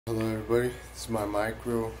Hello everybody, this is my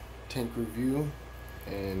micro tank review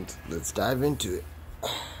and let's dive into it.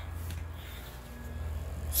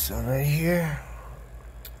 So right here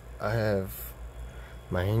I have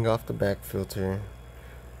my hang off the back filter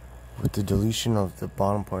with the deletion of the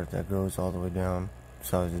bottom part that goes all the way down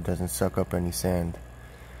so it doesn't suck up any sand,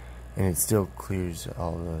 and it still clears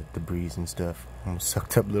all the debris and stuff. Almost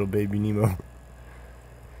sucked up little baby Nemo.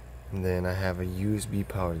 And then I have a USB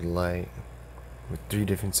powered light with 3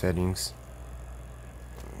 different settings.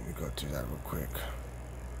 Let me go through that real quick.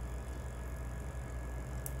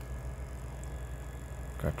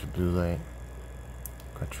 Got your blue light,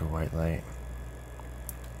 got your white light,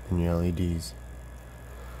 and your LEDs.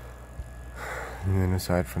 And then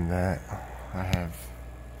aside from that, I have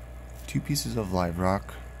 2 pieces of live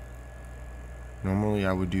rock. Normally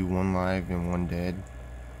I would do 1 live and 1 dead,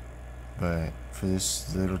 but for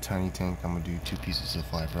this little tiny tank I'm gonna do 2 pieces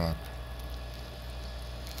of live rock.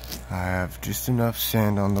 I have just enough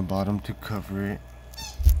sand on the bottom to cover it.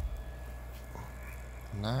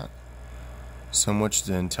 Not so much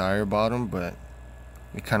the entire bottom, but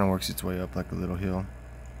it kind of works its way up like a little hill.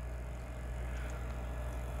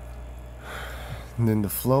 And then the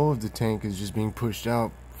flow of the tank is just being pushed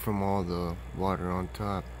out from all the water on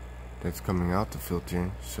top that's coming out the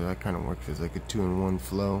filter, so that kind of works as like a 2-in-1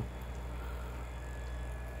 flow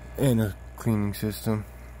and a cleaning system.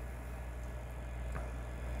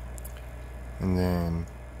 And then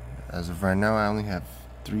as of right now I only have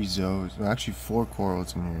 3 zoas, well actually 4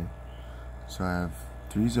 corals in here. So I have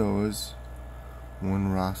 3 zoas,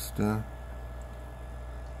 1 rasta,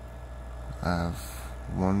 I have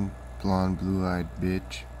 1 blonde blue-eyed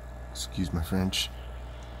bitch, excuse my French.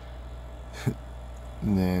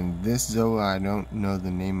 And then this zoa, I don't know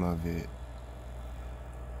the name of it.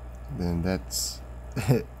 Then that's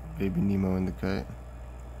baby Nemo in the cut.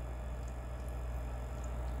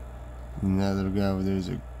 And that little guy over there is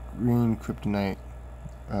a green kryptonite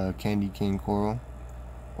candy cane coral,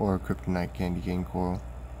 or a kryptonite candy cane coral.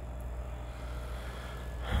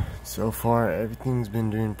 So far everything's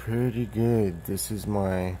been doing pretty good. This is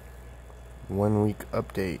my 1 week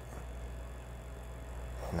update,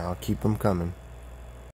 and I'll keep them coming.